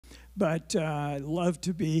But I love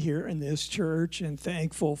to be here in this church and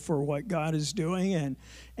thankful for what God is doing. And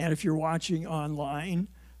if you're watching online,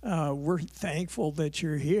 we're thankful that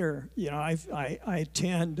you're here. You know, I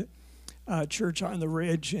attend Church on the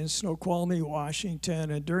Ridge in Snoqualmie,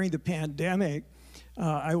 Washington. And during the pandemic,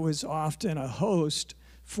 I was often a host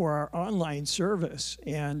for our online service,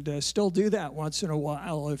 and still do that once in a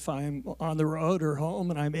while if I'm on the road or home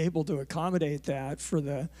and I'm able to accommodate that for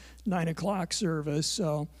the 9 o'clock service.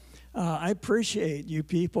 So I appreciate you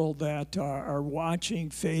people that are watching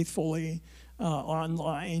faithfully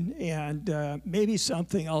online, and maybe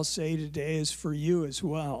something I'll say today is for you as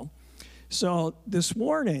well. So this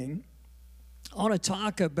morning, I want to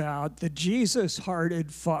talk about the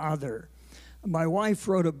Jesus-hearted Father. My wife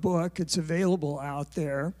wrote a book, it's available out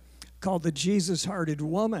there, called The Jesus-Hearted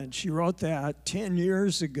Woman. She wrote that 10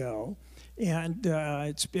 years ago, and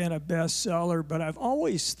it's been a bestseller, but I've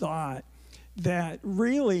always thought that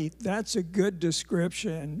really that's a good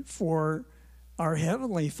description for our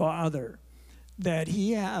Heavenly Father, that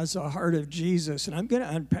He has a heart of Jesus. And I'm going to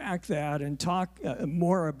unpack that and talk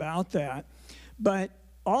more about that. But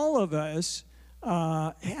all of us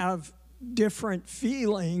have different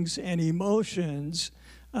feelings and emotions,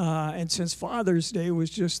 and since Father's Day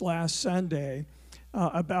was just last Sunday,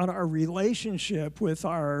 about our relationship with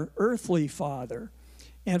our earthly father.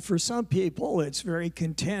 And for some people, it's very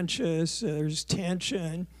contentious. There's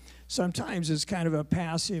tension. Sometimes it's kind of a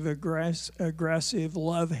passive-aggressive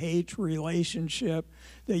love-hate relationship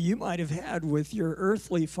that you might have had with your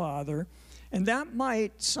earthly father, and that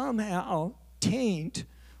might somehow taint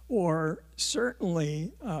or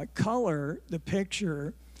certainly color the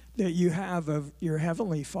picture that you have of your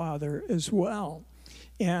Heavenly Father as well.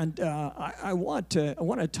 And I want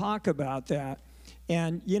to talk about that.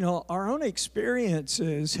 And, you know, our own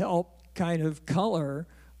experiences help kind of color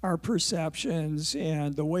our perceptions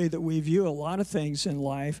and the way that we view a lot of things in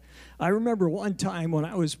life. I remember one time when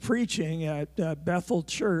I was preaching at Bethel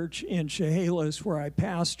Church in Chehalis, where I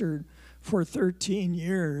pastored for 13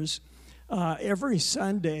 years, every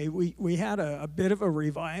Sunday, we had a bit of a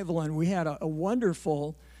revival, and we had a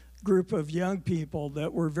wonderful group of young people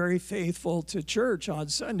that were very faithful to church on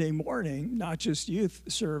Sunday morning, not just youth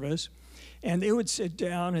service. And they would sit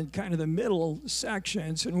down in kind of the middle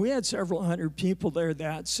sections, and we had several hundred people there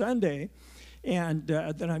that Sunday, and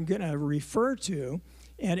that I'm going to refer to,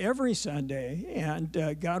 and every Sunday, and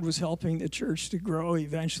God was helping the church to grow.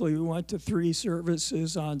 Eventually, we went to 3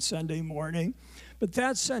 services on Sunday morning. But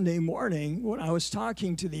that Sunday morning, when I was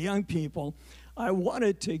talking to the young people, I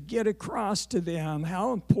wanted to get across to them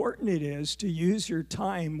how important it is to use your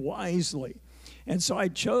time wisely. And so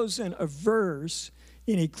I'd chosen a verse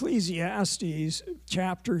in Ecclesiastes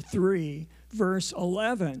chapter 3, verse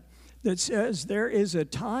 11, that says, there is a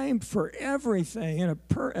time for everything, and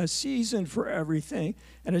a season for everything,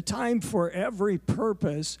 and a time for every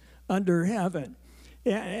purpose under heaven.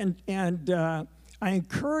 And I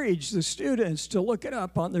encourage the students to look it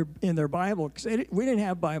up in their Bible, because we didn't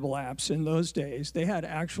have Bible apps in those days. They had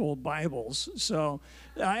actual Bibles. So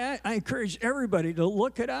I encourage everybody to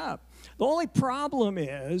look it up. The only problem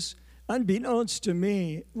is, unbeknownst to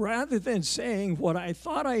me, rather than saying what I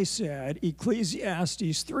thought I said,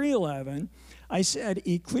 Ecclesiastes 3:11, I said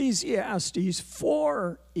Ecclesiastes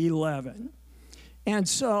 4:11. And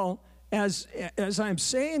so as I'm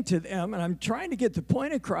saying to them, and I'm trying to get the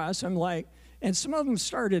point across, I'm like, and some of them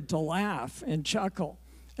started to laugh and chuckle.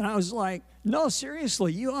 And I was like, no,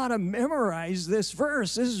 seriously, you ought to memorize this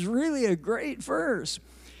verse. This is really a great verse.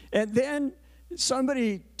 And then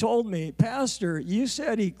somebody told me, Pastor, you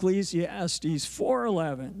said Ecclesiastes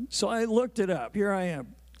 4:11. So I looked it up. Here I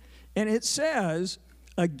am. And it says,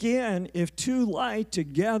 again, if two lie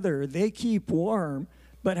together, they keep warm.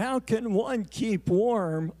 But how can one keep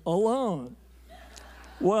warm alone?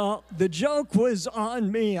 Well, the joke was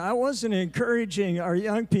on me. I wasn't encouraging our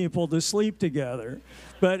young people to sleep together,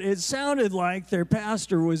 but it sounded like their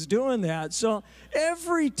pastor was doing that. So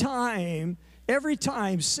every time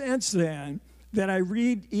since then that I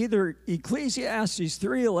read either Ecclesiastes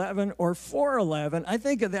 3:11 or 4:11, I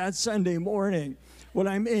think of that Sunday morning when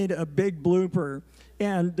I made a big blooper.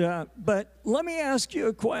 And but let me ask you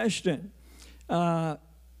a question. When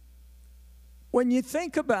you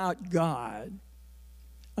think about God,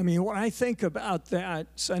 I mean, when I think about that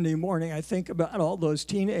Sunday morning, I think about all those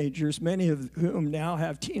teenagers, many of whom now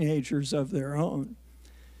have teenagers of their own.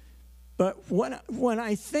 But when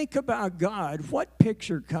I think about God, what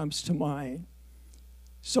picture comes to mind?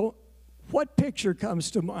 So what picture comes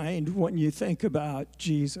to mind when you think about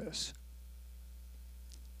Jesus?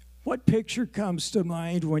 What picture comes to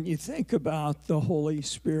mind when you think about the Holy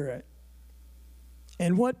Spirit?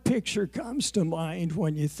 And what picture comes to mind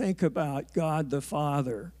when you think about God the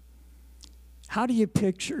Father? How do you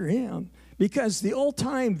picture him? Because the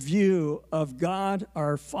old-time view of God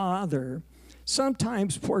our Father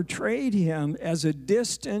sometimes portrayed him as a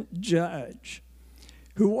distant judge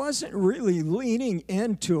who wasn't really leaning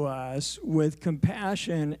into us with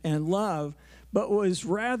compassion and love, but was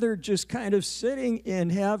rather just kind of sitting in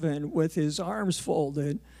heaven with his arms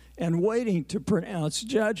folded and waiting to pronounce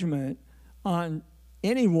judgment on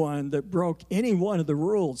anyone that broke any one of the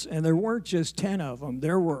rules. And there weren't just 10 of them.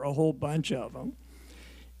 There were a whole bunch of them.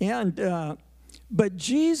 But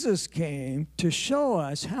Jesus came to show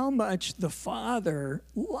us how much the Father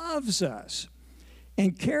loves us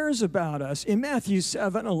and cares about us. In Matthew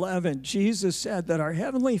 7:11, Jesus said that our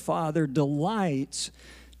Heavenly Father delights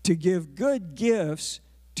to give good gifts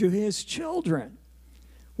to his children.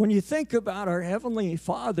 When you think about our Heavenly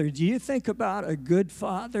Father, do you think about a good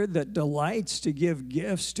father that delights to give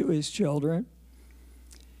gifts to his children?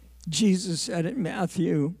 Jesus said in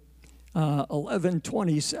Matthew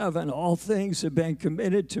 11:27, all things have been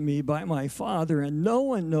committed to me by my Father, and no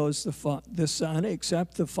one knows the Son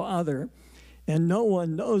except the Father, and no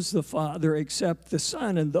one knows the Father except the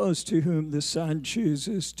Son and those to whom the Son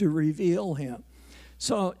chooses to reveal him.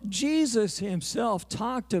 So Jesus himself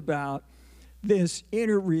talked about this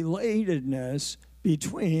interrelatedness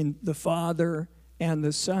between the Father and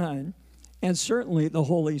the Son, and certainly the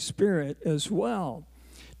Holy Spirit as well.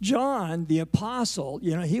 John, the apostle,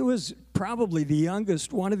 he was probably the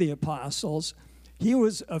youngest one of the apostles. He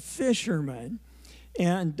was a fisherman,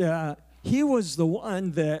 and he was the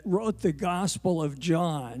one that wrote the Gospel of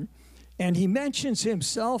John. And he mentions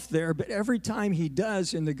himself there, but every time he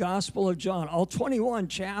does in the Gospel of John, all 21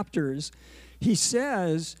 chapters, he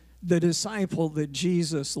says the disciple that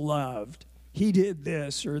Jesus loved, he did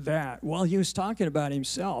this or that. Well, he was talking about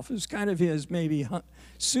himself. It was kind of his maybe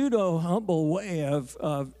pseudo-humble way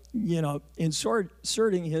of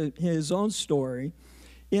inserting his own story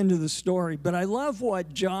into the story. But I love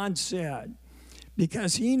what John said,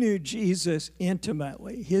 because he knew Jesus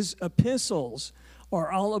intimately. His epistles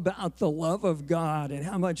are all about the love of God and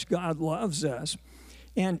how much God loves us.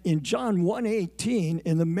 And in John 1:18,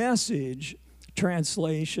 in the Message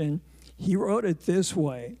translation, he wrote it this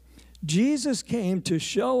way: Jesus came to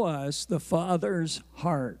show us the Father's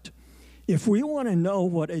heart. If we want to know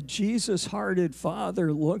what a Jesus-hearted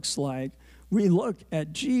Father looks like, we look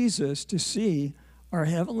at Jesus to see our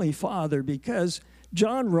Heavenly Father, because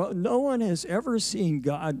John wrote, no one has ever seen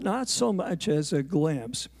God, not so much as a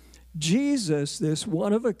glimpse. Jesus, this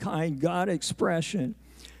one-of-a-kind God expression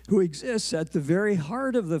who exists at the very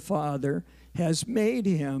heart of the Father, has made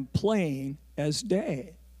him plain as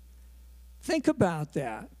day. Think about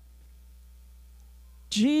that.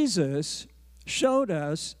 Jesus showed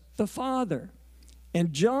us the Father.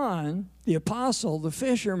 And John, the apostle, the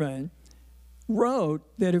fisherman, wrote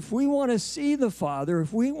that if we want to see the Father,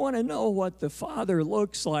 if we want to know what the Father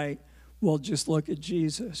looks like, we'll just look at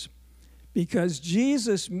Jesus. Because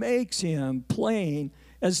Jesus makes him plain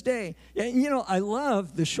as day. And I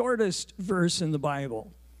love the shortest verse in the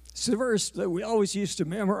Bible. It's the verse that we always used to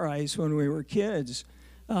memorize when we were kids,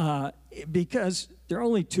 because there are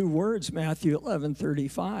only 2 words, Matthew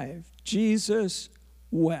 11:35. Jesus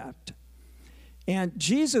wept. And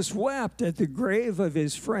Jesus wept at the grave of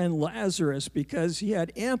his friend Lazarus because he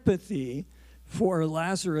had empathy for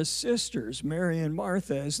Lazarus' sisters, Mary and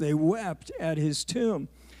Martha, as they wept at his tomb.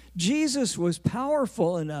 Jesus was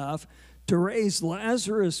powerful enough to raise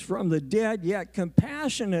Lazarus from the dead, yet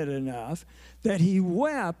compassionate enough that he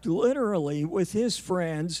wept literally with his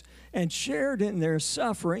friends and shared in their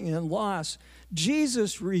suffering and loss.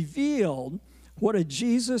 Jesus revealed what a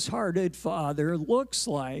Jesus-hearted Father looks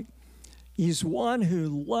like. He's one who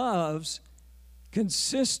loves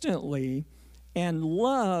consistently and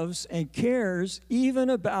loves and cares even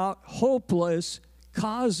about hopeless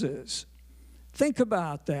causes. Think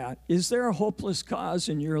about that. Is there a hopeless cause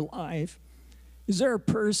in your life? Is there a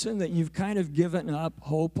person that you've kind of given up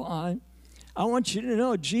hope on? I want you to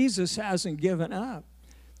know Jesus hasn't given up.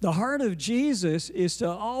 The heart of Jesus is to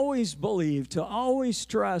always believe, to always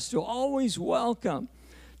trust, to always welcome,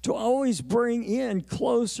 to always bring in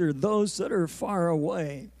closer those that are far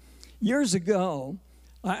away. Years ago,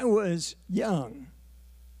 I was young.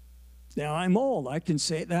 Now I'm old. I can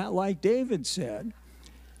say that like David said.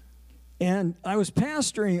 And I was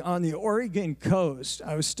pastoring on the Oregon coast.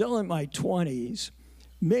 I was still in my 20s,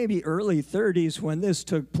 maybe early 30s when this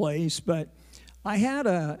took place, but I had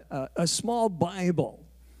a small Bible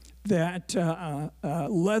that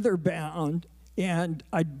leather bound, And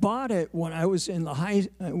I bought it when I was in high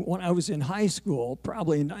school,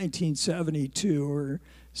 probably in 1972 or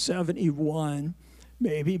 71,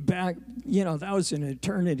 maybe back. That was an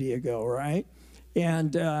eternity ago, right?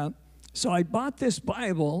 And so I bought this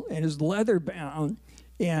Bible, and it's leather bound.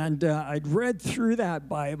 And I'd read through that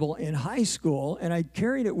Bible in high school, and I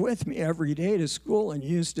carried it with me every day to school and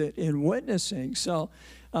used it in witnessing. So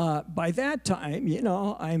by that time,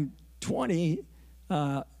 I'm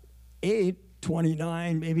 28,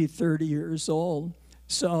 29, maybe 30 years old.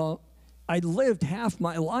 So I lived half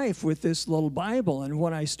my life with this little Bible. And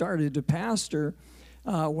when I started to pastor,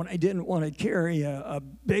 when I didn't want to carry a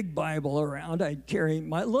big Bible around, I'd carry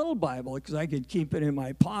my little Bible because I could keep it in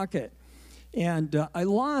my pocket. And I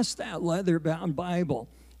lost that leather-bound Bible.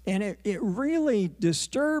 And it really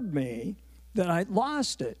disturbed me that I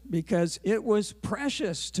lost it because it was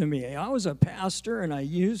precious to me. I was a pastor, and I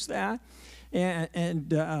used that.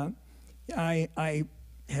 And I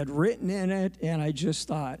had written in it, and I just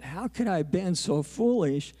thought, how could I have been so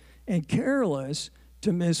foolish and careless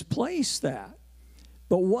to misplace that?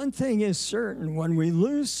 But one thing is certain, when we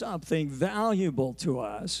lose something valuable to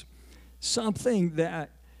us, something that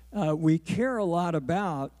we care a lot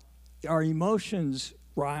about, our emotions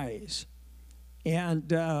rise.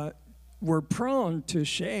 And we're prone to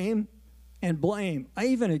shame and blame. I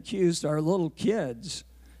even accused our little kids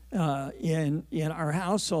in our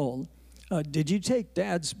household. Did you take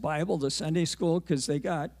Dad's Bible to Sunday school? Because they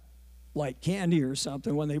got like candy or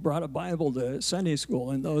something when they brought a Bible to Sunday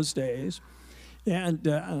school in those days.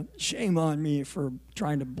 And shame on me for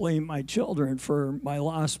trying to blame my children for my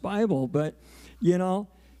lost Bible. But,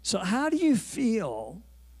 so how do you feel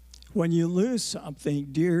when you lose something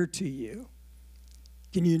dear to you?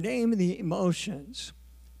 Can you name the emotions?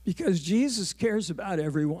 Because Jesus cares about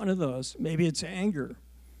every one of those. Maybe it's anger.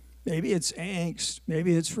 Maybe it's angst.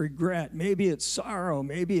 Maybe it's regret. Maybe it's sorrow.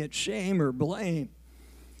 Maybe it's shame or blame.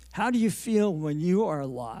 How do you feel when you are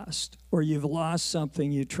lost or you've lost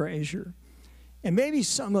something you treasure? And maybe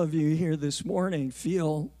some of you here this morning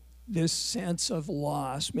feel this sense of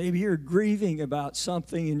loss. Maybe you're grieving about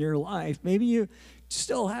something in your life. Maybe you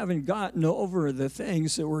still haven't gotten over the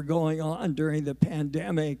things that were going on during the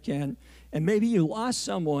pandemic. And maybe you lost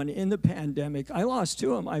someone in the pandemic. I lost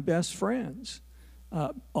two of my best friends,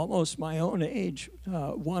 almost my own age.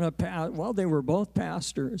 They were both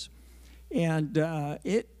pastors. And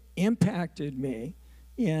it impacted me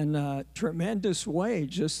in a tremendous way,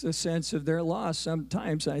 just the sense of their loss.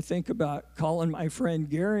 Sometimes I think about calling my friend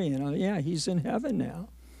Gary, and he's in heaven now.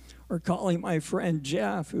 Or calling my friend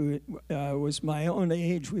Jeff, who was my own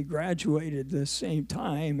age. We graduated the same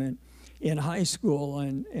time and in high school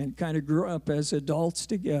and kind of grew up as adults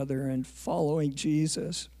together and following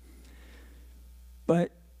Jesus.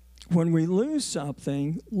 But when we lose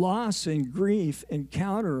something, loss and grief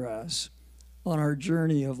encounter us on our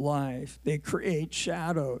journey of life. They create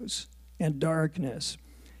shadows and darkness.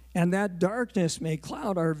 And that darkness may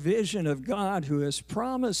cloud our vision of God, who has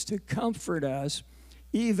promised to comfort us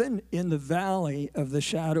even in the valley of the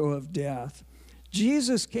shadow of death.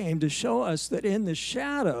 Jesus came to show us that in the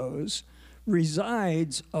shadows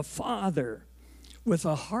resides a Father with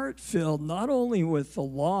a heart filled not only with the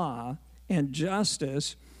law and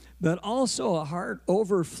justice, but also a heart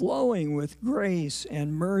overflowing with grace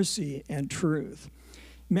and mercy and truth.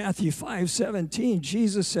 Matthew 5:17,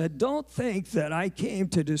 Jesus said, "Don't think that I came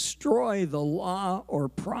to destroy the law or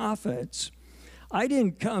prophets. I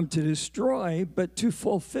didn't come to destroy, but to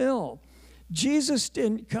fulfill." Jesus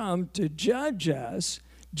didn't come to judge us.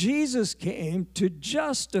 Jesus came to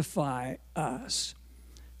justify us.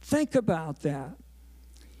 Think about that.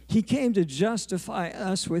 He came to justify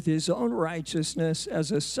us with his own righteousness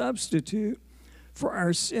as a substitute for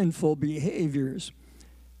our sinful behaviors.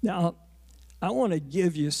 Now, I want to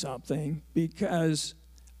give you something, because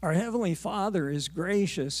our Heavenly Father is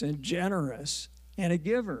gracious and generous and a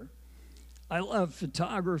giver. I love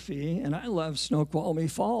photography, and I love Snoqualmie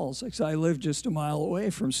Falls, because I live just a mile away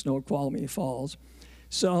from Snoqualmie Falls.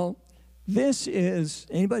 So this is,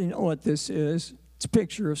 anybody know what this is? It's a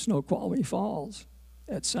picture of Snoqualmie Falls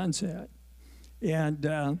at sunset. And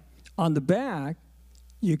on the back,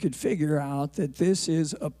 you could figure out that this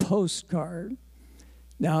is a postcard.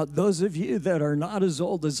 Now, those of you that are not as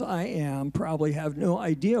old as I am probably have no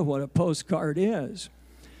idea what a postcard is.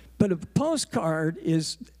 But a postcard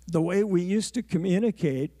is the way we used to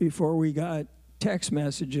communicate before we got text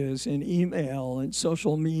messages and email and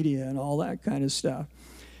social media and all that kind of stuff.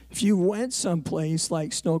 If you went someplace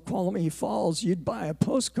like Snoqualmie Falls, you'd buy a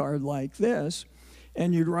postcard like this,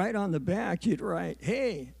 and you'd write on the back, you'd write,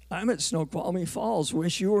 "Hey, I'm at Snoqualmie Falls,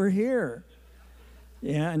 wish you were here."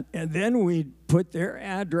 And then we'd put their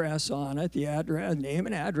address on it, the address, name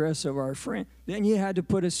and address of our friend. Then you had to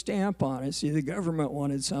put a stamp on it. See, the government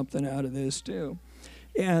wanted something out of this too.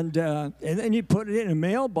 And then you put it in a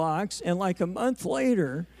mailbox, and like a month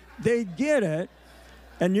later, they'd get it,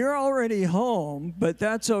 and you're already home, but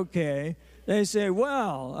that's okay. They say,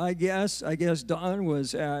 well, I guess Don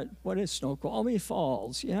was at, what is Snoqualmie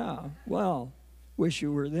Falls? Yeah, well, wish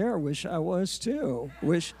you were there. Wish I was too.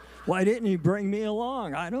 Why didn't you bring me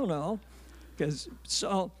along? I don't know.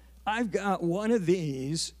 So I've got one of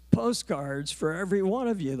these postcards for every one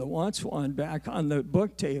of you that wants one back on the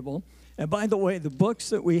book table. And by the way, the books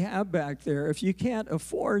that we have back there, if you can't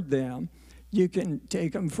afford them, you can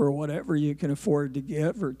take them for whatever you can afford to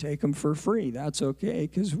give, or take them for free. That's okay,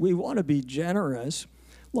 because we want to be generous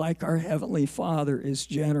like our Heavenly Father is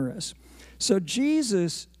generous. So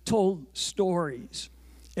Jesus told stories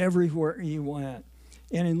everywhere he went.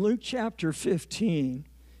 And in Luke chapter 15,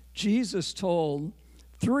 Jesus told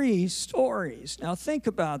 3 stories. Now think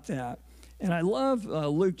about that. And I love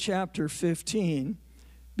Luke chapter 15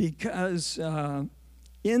 because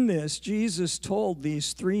in this, Jesus told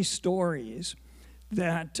these 3 stories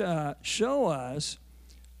that show us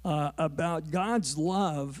about God's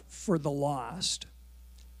love for the lost.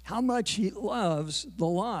 How much he loves the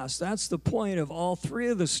lost. That's the point of all 3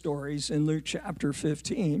 of the stories in Luke chapter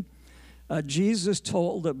 15. Jesus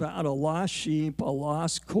told about a lost sheep, a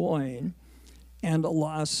lost coin, and a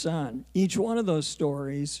lost son. Each one of those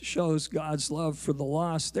stories shows God's love for the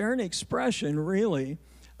lost. They're an expression, really,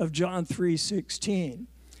 of John 3:16.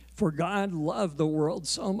 For God loved the world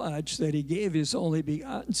so much that he gave his only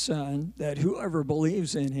begotten Son, that whoever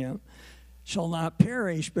believes in him shall not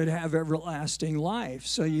perish but have everlasting life.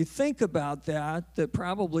 So you think about that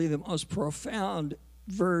probably the most profound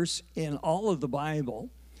verse in all of the Bible.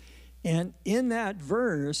 And in that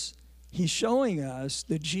verse, he's showing us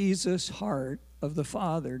the Jesus heart of the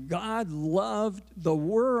Father. God loved the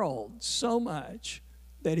world so much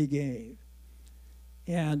that he gave.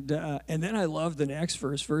 And then I love the next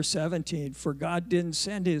verse, verse 17. For God didn't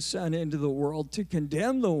send his Son into the world to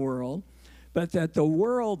condemn the world, but that the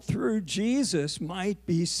world through Jesus might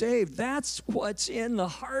be saved. That's what's in the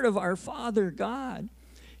heart of our Father God.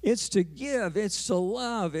 It's to give, it's to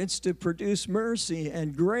love, it's to produce mercy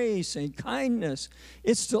and grace and kindness.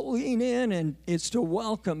 It's to lean in, and it's to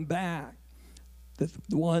welcome back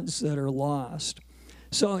the ones that are lost.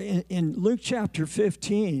 So in Luke chapter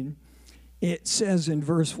 15, it says in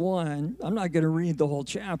verse 1, I'm not going to read the whole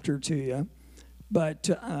chapter to you, but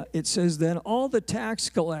it says, then all the tax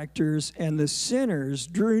collectors and the sinners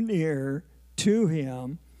drew near to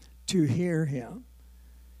him to hear him.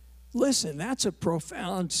 Listen, that's a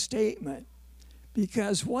profound statement,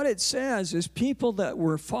 because what it says is people that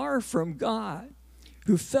were far from God,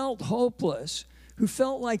 who felt hopeless, who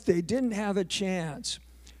felt like they didn't have a chance,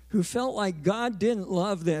 who felt like God didn't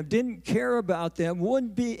love them, didn't care about them,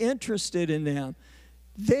 wouldn't be interested in them,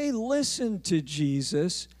 they listened to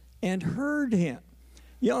Jesus and heard him.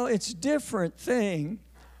 You know, it's a different thing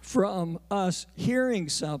from us hearing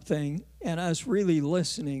something and us really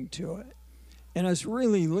listening to it, and us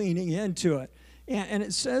really leaning into it. And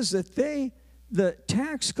it says that the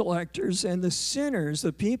tax collectors and the sinners,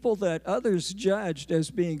 the people that others judged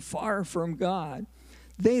as being far from God,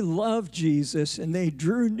 they loved Jesus and they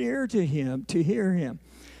drew near to him to hear him.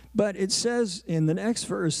 But it says in the next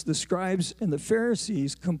verse, the scribes and the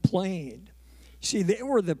Pharisees complained. See, they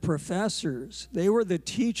were the professors. They were the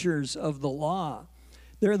teachers of the law.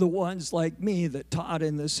 They're the ones like me that taught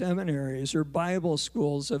in the seminaries or Bible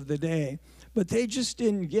schools of the day. But they just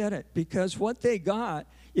didn't get it, because what they got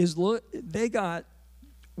is,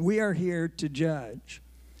 we are here to judge.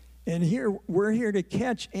 And here, we're here to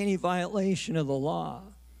catch any violation of the law.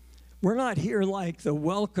 We're not here like the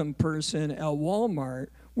welcome person at Walmart.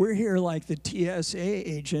 We're here like the TSA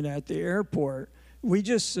agent at the airport. We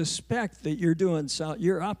just suspect that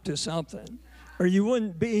you're up to something, or you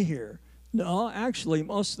wouldn't be here. No, actually,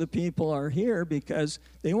 most of the people are here because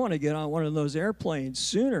they want to get on one of those airplanes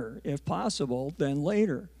sooner, if possible, than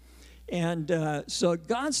later. And so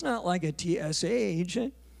God's not like a TSA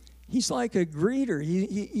agent. He's like a greeter.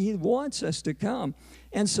 He wants us to come.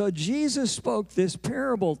 And so Jesus spoke this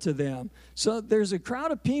parable to them. So there's a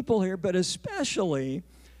crowd of people here, but especially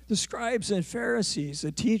the scribes and Pharisees,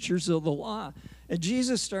 the teachers of the law. And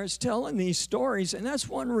Jesus starts telling these stories, and that's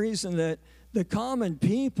one reason that the common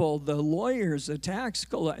people, the lawyers, the tax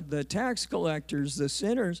collectors, the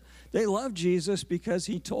sinners, they love Jesus because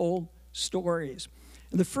he told stories.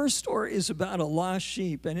 And the first story is about a lost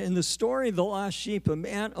sheep. And in the story of the lost sheep, a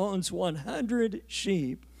man owns 100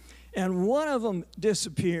 sheep, and one of them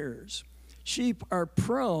disappears. sheep are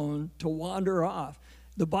prone to wander off.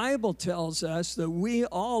 The Bible tells us that we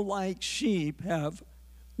all, like sheep, have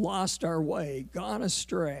lost our way, gone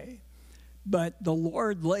astray. But the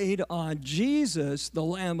Lord laid on Jesus, the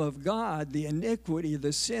Lamb of God, the iniquity,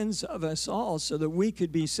 the sins of us all so that we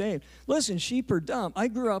could be saved. Listen, sheep are dumb. I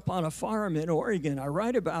grew up on a farm in Oregon. I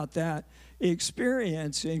write about that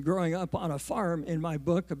experience in growing up on a farm in my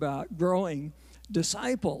book about growing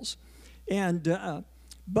disciples. And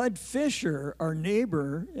Bud Fisher, our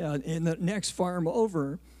neighbor in the next farm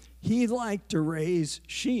over, he liked to raise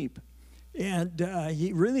sheep. And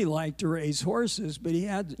he really liked to raise horses, but he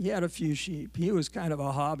had a few sheep. He was kind of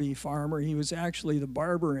a hobby farmer. He was actually the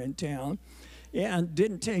barber in town and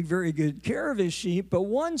didn't take very good care of his sheep. But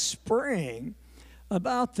one spring,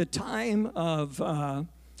 about the time of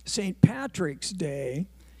St. Patrick's Day,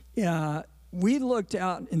 we looked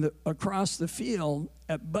out across the field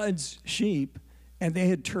at Bud's sheep, and they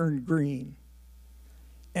had turned green.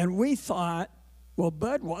 And we thought, well,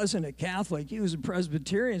 Bud wasn't a Catholic. He was a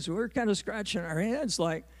Presbyterian, so we were kind of scratching our heads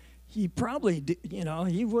like he probably,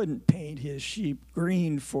 he wouldn't paint his sheep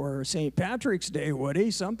green for St. Patrick's Day, would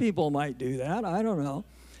he? Some people might do that. I don't know.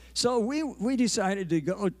 So we decided to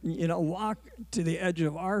go, walk to the edge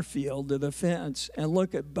of our field to the fence and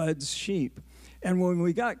look at Bud's sheep. And when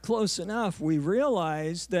we got close enough, we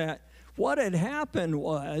realized that what had happened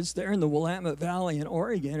was there in the Willamette Valley in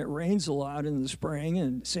Oregon, it rains a lot in the spring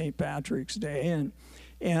and St. Patrick's Day,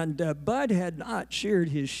 and Bud had not sheared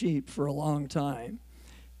his sheep for a long time.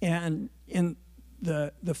 And in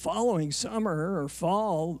the following summer or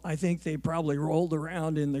fall, I think they probably rolled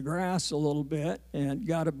around in the grass a little bit and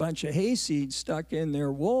got a bunch of hayseed stuck in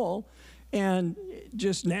their wool, and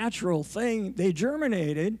just natural thing, they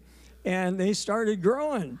germinated and they started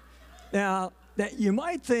growing. Now, that you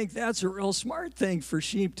might think that's a real smart thing for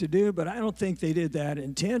sheep to do, but I don't think they did that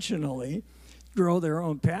intentionally, grow their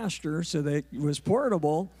own pasture so that it was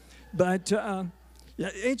portable. But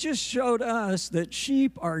it just showed us that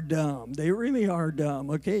sheep are dumb. They really are dumb,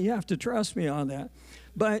 okay? You have to trust me on that.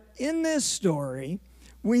 But in this story,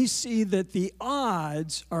 we see that the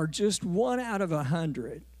odds are just 1 out of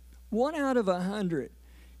 100. 1 out of 100.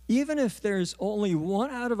 Even if there's only 1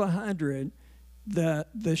 out of 100,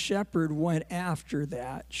 the shepherd went after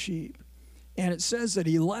that sheep. And it says that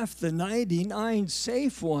he left the 99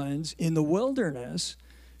 safe ones in the wilderness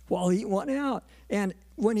while he went out. And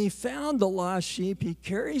when he found the lost sheep, he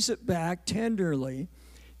carries it back tenderly.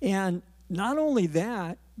 And not only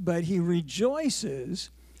that, but he rejoices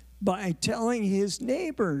by telling his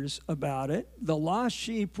neighbors about it. The lost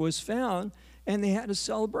sheep was found, and they had a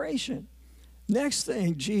celebration. Next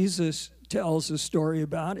thing Jesus tells a story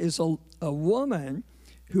about is a woman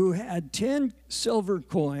who had 10 silver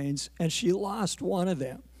coins, and she lost one of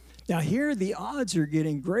them. Now here the odds are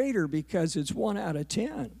getting greater because it's 1 out of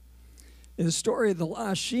 10. In the story of the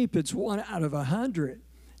lost sheep, it's 1 out of 100.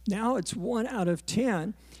 Now it's 1 out of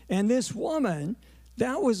 10. And this woman,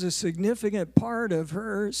 that was a significant part of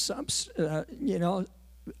her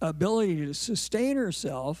ability to sustain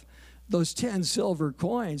herself, those 10 silver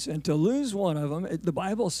coins. And to lose one of them, the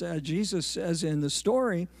Bible said, Jesus says in the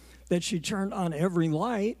story, that she turned on every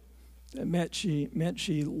light. It meant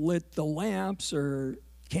she lit the lamps or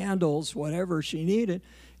candles, whatever she needed,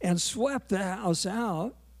 and swept the house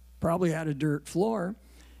out, probably had a dirt floor,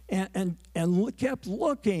 and kept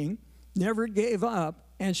looking, never gave up,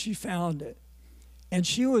 and she found it. And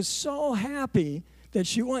she was so happy that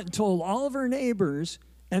she went and told all of her neighbors,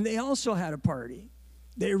 and they also had a party.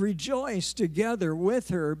 They rejoiced together with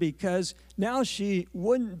her because now she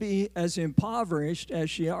wouldn't be as impoverished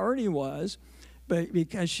as she already was, but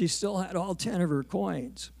because she still had all 10 of her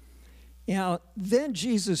coins. Now, then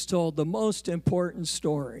Jesus told the most important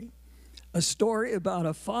story, a story about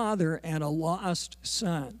a father and a lost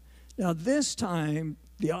son. Now, this time,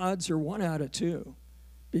 the odds are 1 out of 2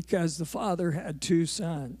 because the father had 2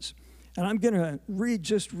 sons. And I'm going to read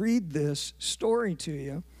this story to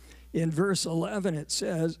you. In verse 11, it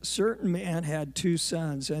says, "A certain man had 2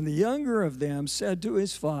 sons, and the younger of them said to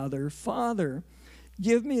his father, 'Father,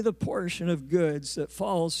 give me the portion of goods that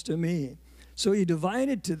falls to me.' So he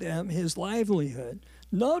divided to them his livelihood."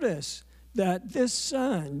 Notice that this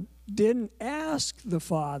son didn't ask the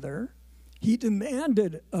father. He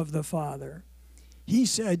demanded of the father. He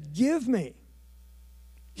said, "Give me.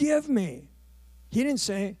 Give me." He didn't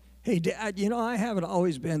say, "Hey, Dad, I haven't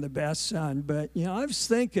always been the best son, but, I was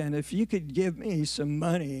thinking if you could give me some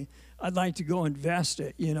money, I'd like to go invest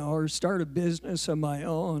it, or start a business of my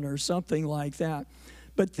own or something like that."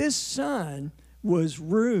 But this son was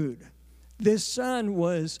rude. This son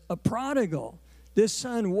was a prodigal. this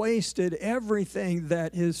son wasted everything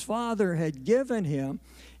that his father had given him.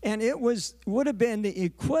 And it would have been the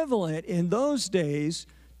equivalent in those days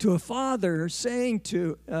to a father saying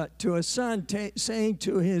to a son, saying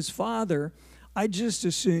to his father, "I'd just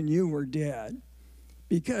as soon you were dead.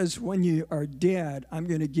 Because when you are dead, I'm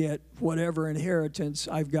going to get whatever inheritance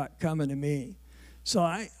I've got coming to me. So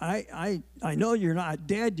I know you're not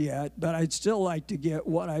dead yet, but I'd still like to get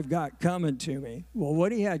what I've got coming to me." Well,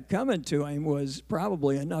 what he had coming to him was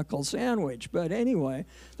probably a knuckle sandwich. But anyway,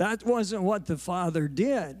 that wasn't what the father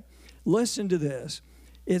did. Listen to this.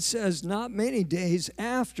 It says, "Not many days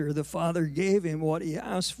after the father gave him what he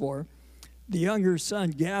asked for, the younger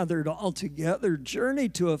son gathered all together,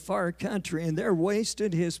 journeyed to a far country, and there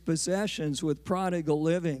wasted his possessions with prodigal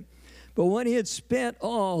living. But when he had spent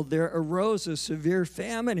all, there arose a severe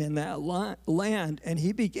famine in that land, and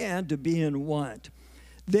he began to be in want.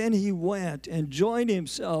 Then he went and joined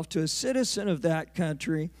himself to a citizen of that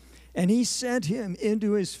country, and he sent him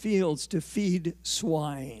into his fields to feed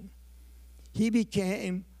swine." He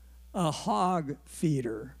became a hog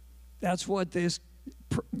feeder. That's what this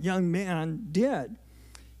young man did.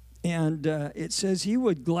 And it says he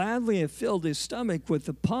would gladly have filled his stomach with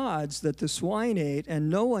the pods that the swine ate, and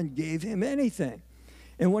no one gave him anything.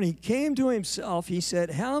 And when he came to himself, he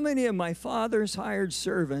said, "How many of my father's hired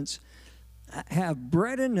servants have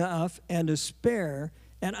bread enough and to spare,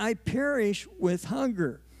 and I perish with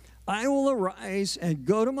hunger? I will arise and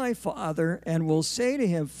go to my father, and will say to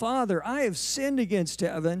him, 'Father, I have sinned against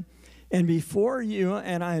heaven and before you,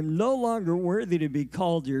 and I am no longer worthy to be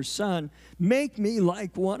called your son. Make me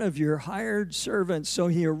like one of your hired servants.' So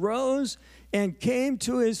he arose and came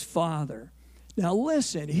to his father." Now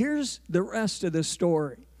listen, here's the rest of the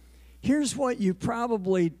story. Here's what you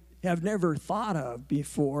probably have never thought of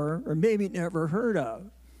before, or maybe never heard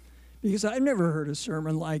of, because I've never heard a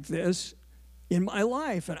sermon like this in my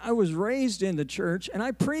life. And I was raised in the church, and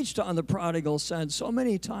I preached on the prodigal son so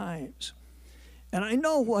many times. And I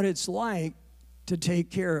know what it's like to take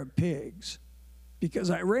care of pigs, because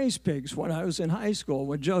I raised pigs when I was in high school.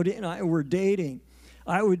 When Jody and I were dating,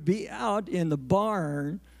 I would be out in the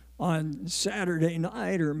barn on Saturday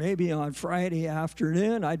night or maybe on Friday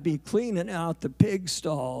afternoon. I'd be cleaning out the pig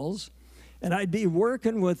stalls, and I'd be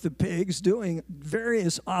working with the pigs, doing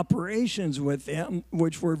various operations with them,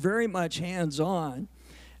 which were very much hands-on.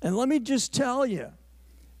 And let me just tell you,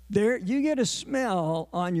 there, you get a smell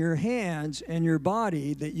on your hands and your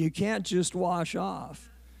body that you can't just wash off.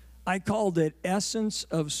 I called it essence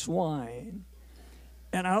of swine.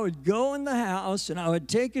 And I would go in the house, and I would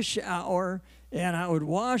take a shower, and I would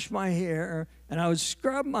wash my hair, and I would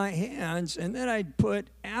scrub my hands, and then I'd put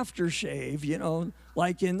aftershave. You know,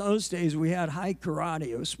 like in those days we had high karate.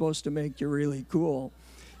 It was supposed to make you really cool.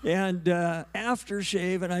 And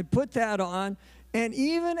aftershave, and I'd put that on. And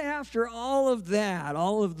even after all of that,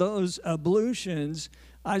 all of those ablutions,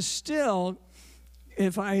 I still,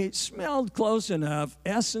 if I smelled close enough,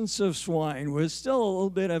 essence of swine was still a little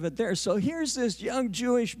bit of it there. So here's this young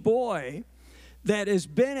Jewish boy that has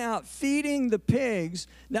been out feeding the pigs.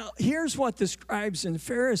 Now, here's what the scribes and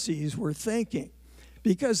Pharisees were thinking,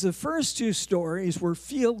 because the first two stories were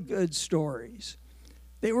feel-good stories.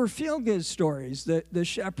 They were feel-good stories. The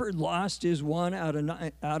shepherd lost his one out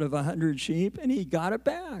of 100 sheep, and he got it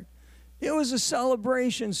back. It was a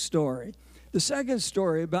celebration story. The second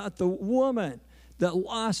story about the woman that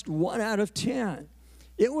lost 1 out of 10.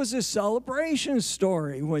 It was a celebration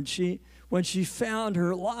story when she found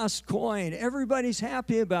her lost coin. Everybody's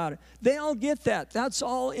happy about it. They all get that. That's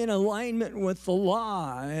all in alignment with the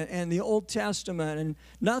law and the Old Testament, and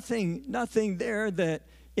nothing there that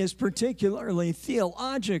is particularly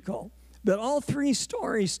theological. But all three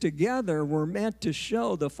stories together were meant to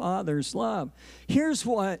show the Father's love. Here's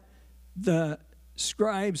what the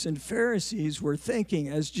scribes and Pharisees were thinking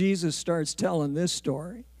as Jesus starts telling this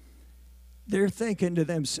story. They're thinking to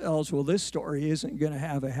themselves, well, this story isn't going to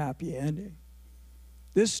have a happy ending.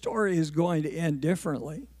 This story is going to end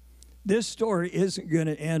differently. This story isn't going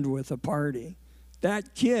to end with a party.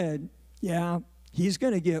 That kid, yeah, he's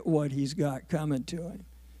going to get what he's got coming to him.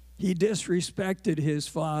 He disrespected his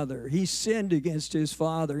father. He sinned against his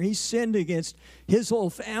father. He sinned against his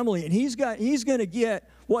whole family. And he's going to get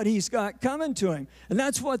what he's got coming to him. And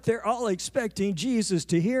that's what they're all expecting Jesus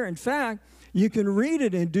to hear. In fact, you can read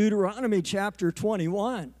it in Deuteronomy chapter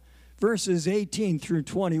 21, verses 18 through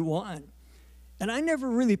 21. And I never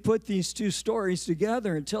really put these two stories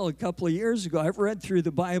together until a couple of years ago. I've read through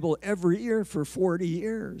the Bible every year for 40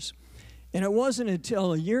 years. And it wasn't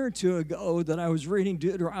until a year or two ago that I was reading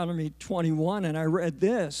Deuteronomy 21, and I read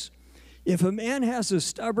this. If a man has a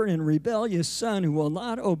stubborn and rebellious son who will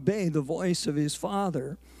not obey the voice of his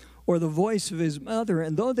father or the voice of his mother,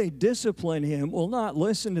 and though they discipline him, will not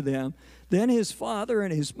listen to them, then his father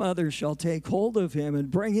and his mother shall take hold of him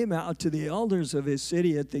and bring him out to the elders of his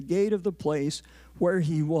city at the gate of the place where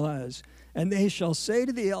he was. And they shall say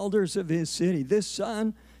to the elders of his city, this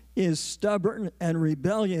son is stubborn and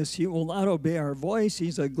rebellious. He will not obey our voice.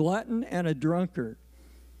 He's a glutton and a drunkard.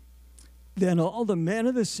 Then all the men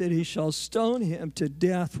of the city shall stone him to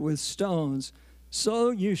death with stones. So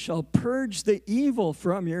you shall purge the evil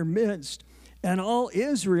from your midst, and all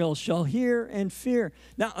Israel shall hear and fear.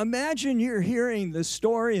 Now imagine you're hearing the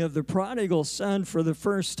story of the prodigal son for the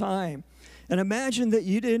first time. And imagine that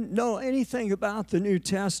you didn't know anything about the New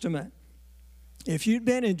Testament. If you'd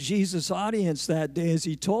been in Jesus' audience that day as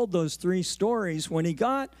he told those three stories, when he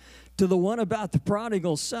got to the one about the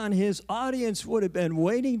prodigal son, his audience would have been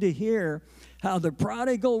waiting to hear how the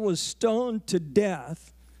prodigal was stoned to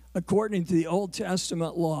death according to the Old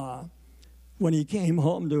Testament law when he came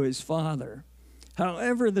home to his father.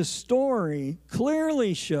 However, the story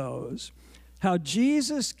clearly shows how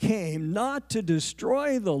Jesus came not to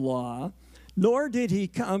destroy the law, nor did he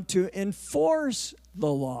come to enforce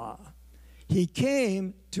the law. He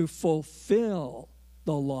came to fulfill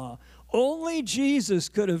the law. Only Jesus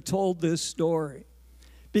could have told this story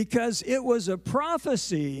because it was a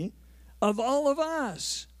prophecy of all of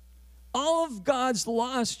us, all of God's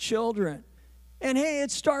lost children. And hey,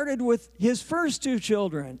 it started with his first two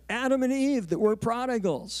children, Adam and Eve, that were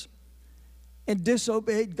prodigals and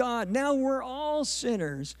disobeyed God. Now we're all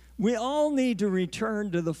sinners. We all need to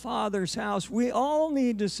return to the Father's house. We all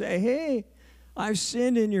need to say, hey, I've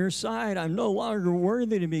sinned in your sight. I'm no longer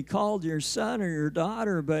worthy to be called your son or your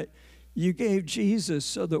daughter, but you gave Jesus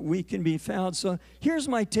so that we can be found. So here's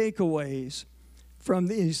my takeaways from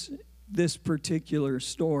this particular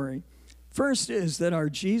story. First is that our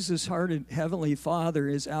Jesus-hearted Heavenly Father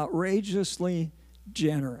is outrageously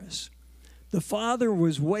generous. The Father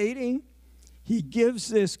was waiting. He gives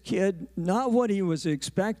this kid not what he was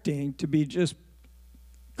expecting, to be just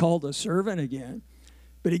called a servant again,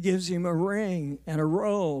 but he gives him a ring and a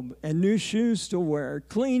robe and new shoes to wear,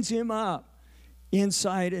 cleans him up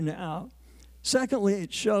inside and out. Secondly,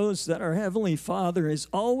 it shows that our Heavenly Father is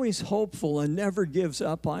always hopeful and never gives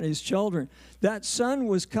up on his children. That son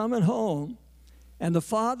was coming home, and the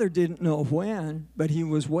father didn't know when, but he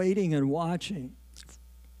was waiting and watching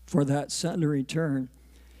for that son to return.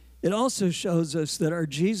 It also shows us that our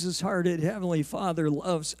Jesus-hearted Heavenly Father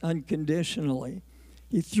loves unconditionally.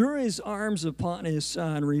 He threw his arms upon his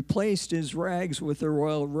son, replaced his rags with a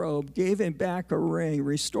royal robe, gave him back a ring,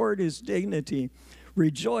 restored his dignity,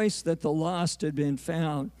 rejoiced that the lost had been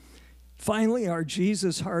found. Finally, our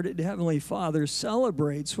Jesus-hearted Heavenly Father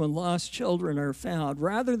celebrates when lost children are found.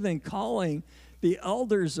 Rather than calling the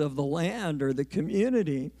elders of the land or the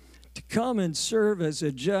community to come and serve as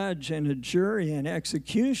a judge and a jury and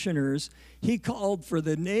executioners, he called for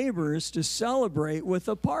the neighbors to celebrate with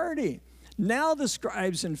a party. Now the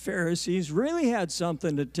scribes and Pharisees really had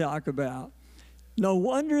something to talk about. No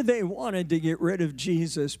wonder they wanted to get rid of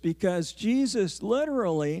Jesus, because Jesus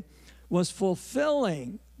literally was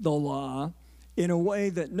fulfilling the law in a way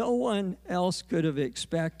that no one else could have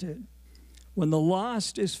expected. When the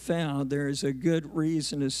lost is found, there is a good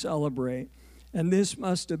reason to celebrate. And this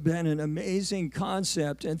must have been an amazing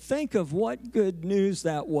concept. And think of what good news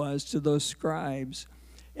that was to those scribes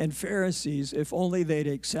and Pharisees if only they'd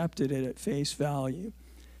accepted it at face value.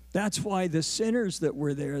 That's why the sinners that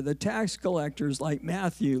were there, the tax collectors like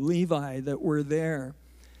Matthew, Levi that were there,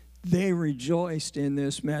 they rejoiced in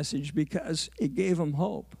this message because it gave them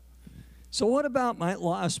hope. So what about my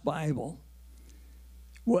lost Bible?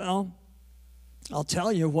 Well, I'll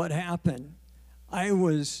tell you what happened. I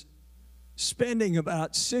was spending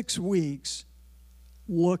about 6 weeks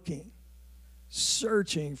looking,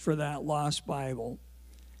 searching for that lost Bible,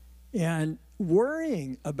 and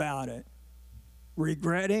worrying about it,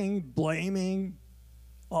 regretting, blaming,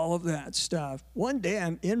 all of that stuff. One day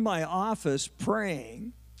I'm in my office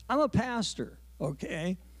praying. I'm a pastor,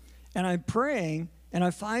 okay? And I'm praying, and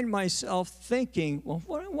I find myself thinking, well,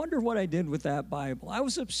 I wonder what I did with that Bible. I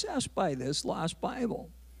was obsessed by this lost Bible.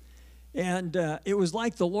 And it was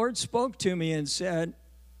like the Lord spoke to me and said,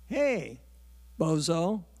 hey,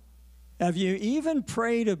 bozo, have you even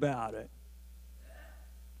prayed about it?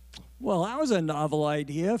 Well, that was a novel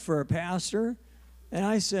idea for a pastor. And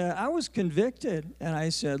I said, I was convicted. And I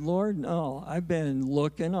said, Lord, no, I've been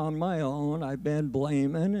looking on my own. I've been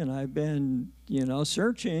blaming, and I've been,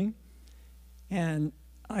 searching. And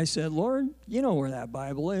I said, Lord, you know where that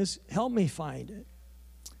Bible is. Help me find it.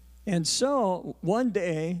 And so one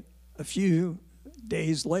day, a few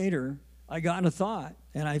days later, I got a thought,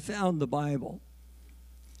 and I found the Bible.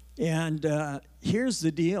 And here's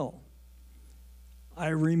the deal. I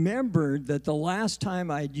remembered that the last time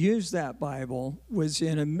I'd used that Bible was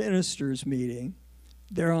in a minister's meeting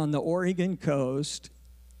there on the Oregon coast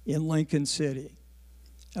in Lincoln City.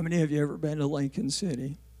 How many of you ever been to Lincoln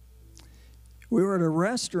City? We were at a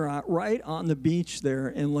restaurant right on the beach there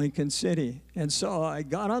in Lincoln City. And so I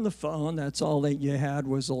got on the phone. That's all that you had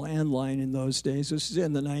was a landline in those days. This is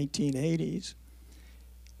in the 1980s.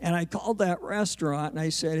 And I called that restaurant and I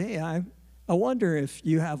said, hey, I wonder if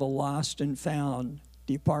you have a lost and found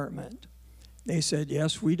department. They said,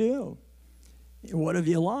 yes, we do. What have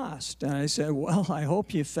you lost? And I said, well, I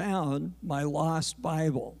hope you found my lost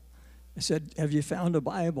Bible. I said, have you found a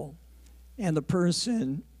Bible? And the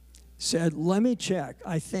person said, let me check.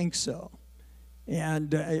 I think so.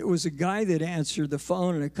 And it was a guy that answered the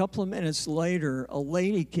phone, and a couple of minutes later, a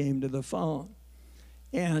lady came to the phone.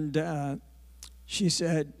 And she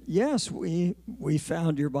said, yes, we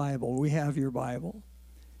found your Bible. We have your Bible.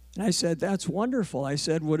 And I said, that's wonderful. I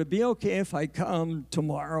said, would it be okay if I come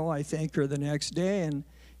tomorrow, I think, or the next day?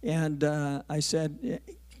 And I said,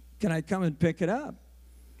 can I come and pick it up?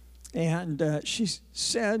 And she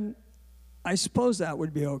said, I suppose that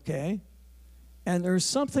would be okay. And there's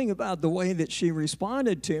something about the way that she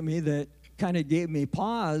responded to me that kind of gave me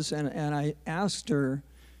pause, and I asked her,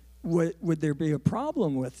 would there be a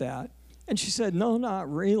problem with that? And she said, no,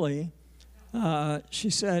 not really. She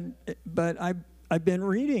said, but I've been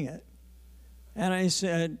reading it. And I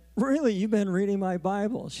said, really, you've been reading my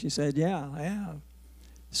Bible? She said, yeah, I have.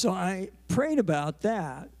 So I prayed about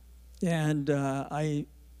that, and I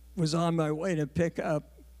was on my way to pick up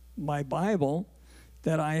my Bible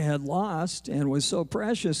that I had lost and was so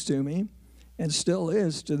precious to me and still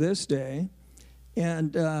is to this day.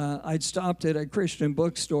 And I'd stopped at a Christian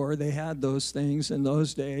bookstore. They had those things in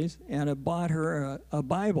those days. And I bought her a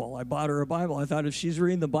Bible. I bought her a Bible. I thought if she's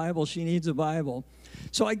reading the Bible, she needs a Bible.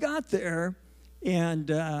 So I got there and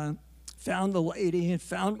found the lady and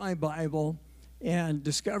found my Bible and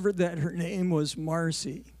discovered that her name was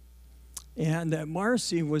Marcy. And that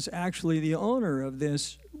Marcy was actually the owner of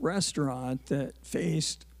this restaurant that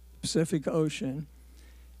faced Pacific Ocean.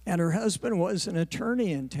 And her husband was an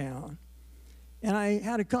attorney in town. And I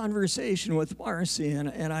had a conversation with Marcy,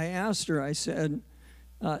 and I asked her, I said,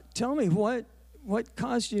 tell me, what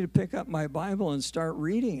caused you to pick up my Bible and start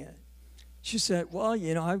reading it? She said, well,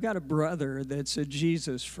 you know, I've got a brother that's a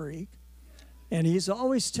Jesus freak, and he's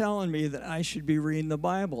always telling me that I should be reading the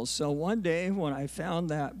Bible. So one day when I found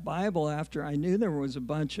that Bible after I knew there was a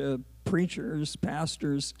bunch of preachers,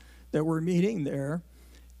 pastors that were meeting there,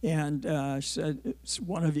 and she said,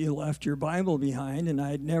 one of you left your Bible behind, and I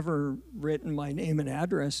had never written my name and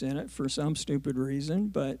address in it for some stupid reason.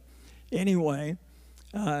 But anyway,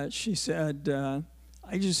 she said,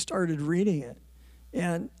 I just started reading it.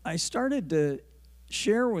 And I started to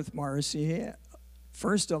share with Marcy.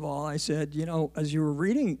 First of all, I said, you know, as you were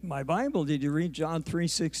reading my Bible, did you read John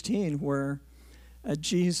 3:16, where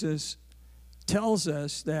Jesus tells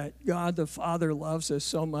us that God the Father loves us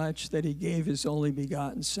so much that he gave his only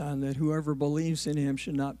begotten Son, that whoever believes in him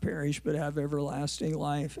should not perish but have everlasting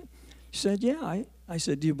life? She said, yeah. I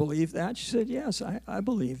said, do you believe that? She said, yes, I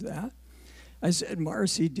believe that. I said,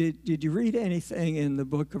 Marcy, did you read anything in the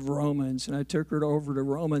book of Romans? And I took her over to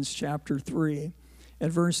Romans chapter 3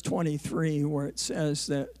 and verse 23, where it says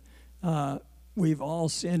that we've all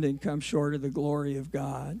sinned and come short of the glory of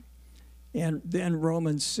God. And then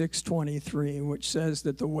Romans 6:23, which says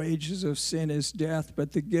that the wages of sin is death,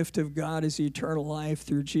 but the gift of God is eternal life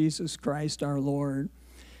through Jesus Christ our Lord.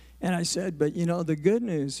 And I said, but you know, the good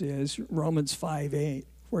news is Romans 5:8,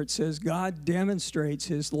 where it says God demonstrates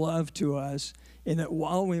his love to us in that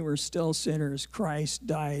while we were still sinners, Christ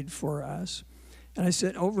died for us. And I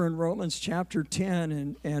said, over in Romans chapter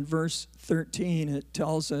 10 and verse 13, it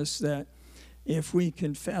tells us that if we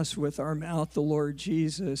confess with our mouth the Lord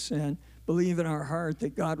Jesus and believe in our heart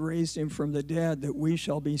that God raised him from the dead, that we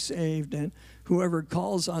shall be saved. And whoever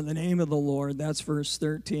calls on the name of the Lord, that's verse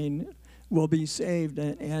 13, will be saved.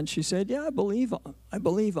 And she said, yeah, I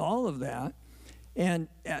believe all of that. And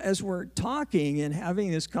as we're talking and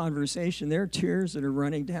having this conversation, there are tears that are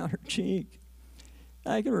running down her cheek.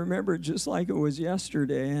 I can remember it just like it was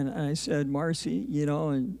yesterday. And I said, Marcy, you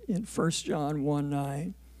know, in 1 John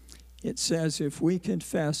 1:9, it says, if we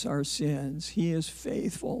confess our sins, he is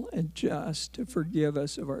faithful and just to forgive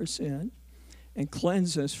us of our sin and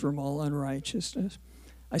cleanse us from all unrighteousness.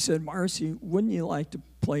 I said, Marcy, wouldn't you like to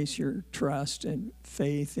place your trust and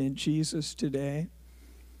faith in Jesus today?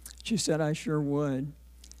 She said, I sure would.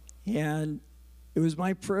 And It was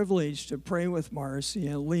my privilege to pray with Marcy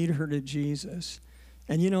and lead her to Jesus.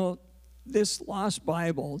 And you know, this lost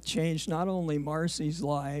Bible changed not only Marcy's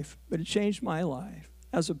life, but it changed my life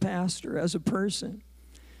as a pastor, as a person.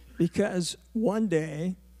 Because one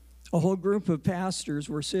day, a whole group of pastors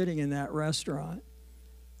were sitting in that restaurant,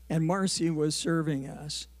 and Marcy was serving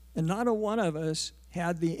us. And not a one of us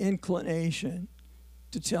had the inclination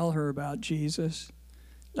to tell her about Jesus.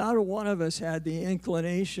 Not a one of us had the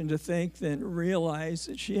inclination to think and realize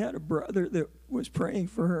that she had a brother that was praying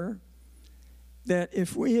for her, that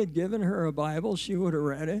if we had given her a Bible, she would have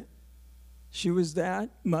read it. She was that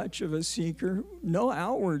much of a seeker, no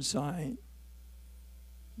outward sign,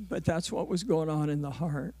 but that's what was going on in the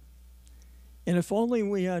heart. And if only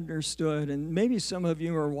we understood, and maybe some of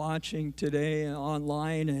you are watching today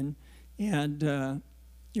online and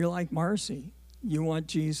you're like Marcy, you want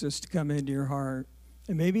Jesus to come into your heart.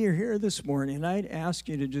 And maybe you're here this morning, and I'd ask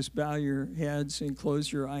you to just bow your heads and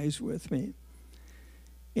close your eyes with me.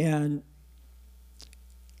 And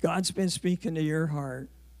God's been speaking to your heart,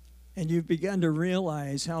 and you've begun to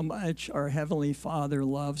realize how much our Heavenly Father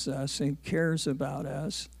loves us and cares about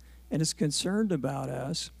us and is concerned about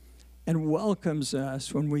us and welcomes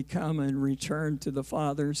us when we come and return to the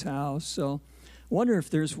Father's house. So I wonder if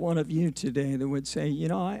there's one of you today that would say, you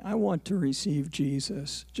know, I want to receive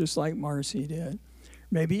Jesus, just like Marcy did.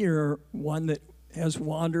 Maybe you're one that has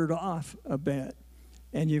wandered off a bit,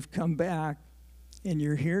 and you've come back, and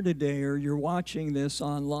you're here today, or you're watching this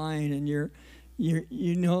online, and you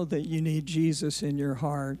know that you need Jesus in your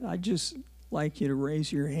heart. I'd just like you to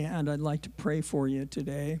raise your hand. I'd like to pray for you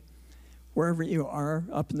today. Wherever you are,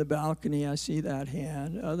 up in the balcony, I see that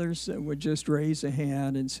hand. Others that would just raise a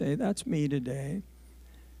hand and say, that's me today.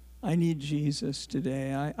 I need Jesus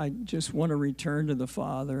today. I just want to return to the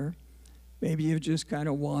Father. Maybe you've just kind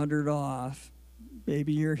of wandered off.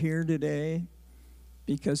 Maybe you're here today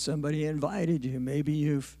because somebody invited you. Maybe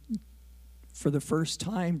you've, for the first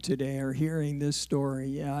time today, are hearing this story.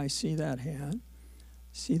 Yeah, I see that hand.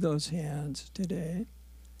 See those hands today.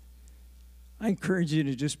 I encourage you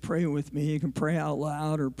to just pray with me. You can pray out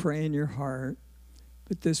loud or pray in your heart.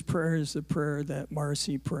 But this prayer is the prayer that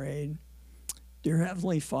Marcy prayed. Dear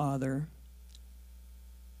Heavenly Father,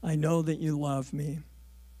 I know that you love me.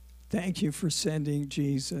 Thank you for sending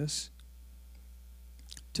Jesus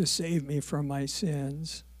to save me from my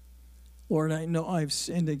sins. Lord, I know I've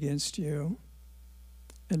sinned against you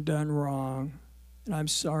and done wrong. And I'm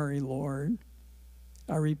sorry, Lord.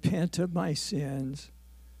 I repent of my sins.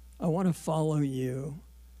 I want to follow you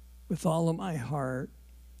with all of my heart.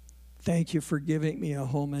 Thank you for giving me a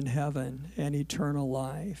home in heaven and eternal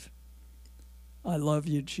life. I love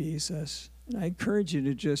you, Jesus. And I encourage you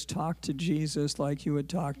to just talk to Jesus like you would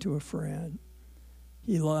talk to a friend.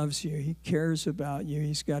 He loves you. He cares about you.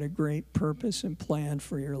 He's got a great purpose and plan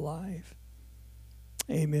for your life.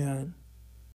 Amen.